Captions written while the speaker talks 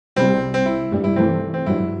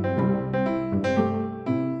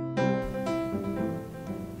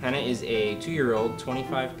is a 2-year-old,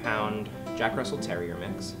 25-pound Jack Russell Terrier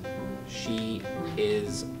mix. She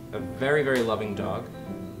is a very, very loving dog,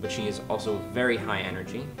 but she is also very high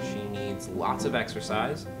energy. She needs lots of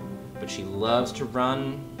exercise, but she loves to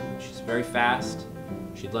run. She's very fast.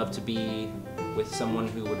 She'd love to be with someone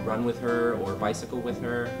who would run with her or bicycle with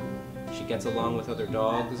her. She gets along with other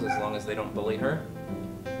dogs as long as they don't bully her.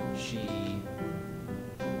 She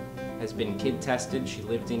has been kid tested. She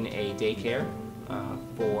lived in a daycare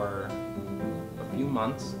for a few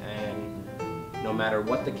months, and no matter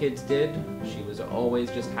what the kids did, she was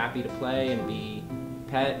always just happy to play and be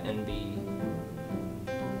pet and be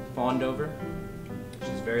fawned over.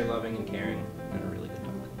 She's very loving and caring, and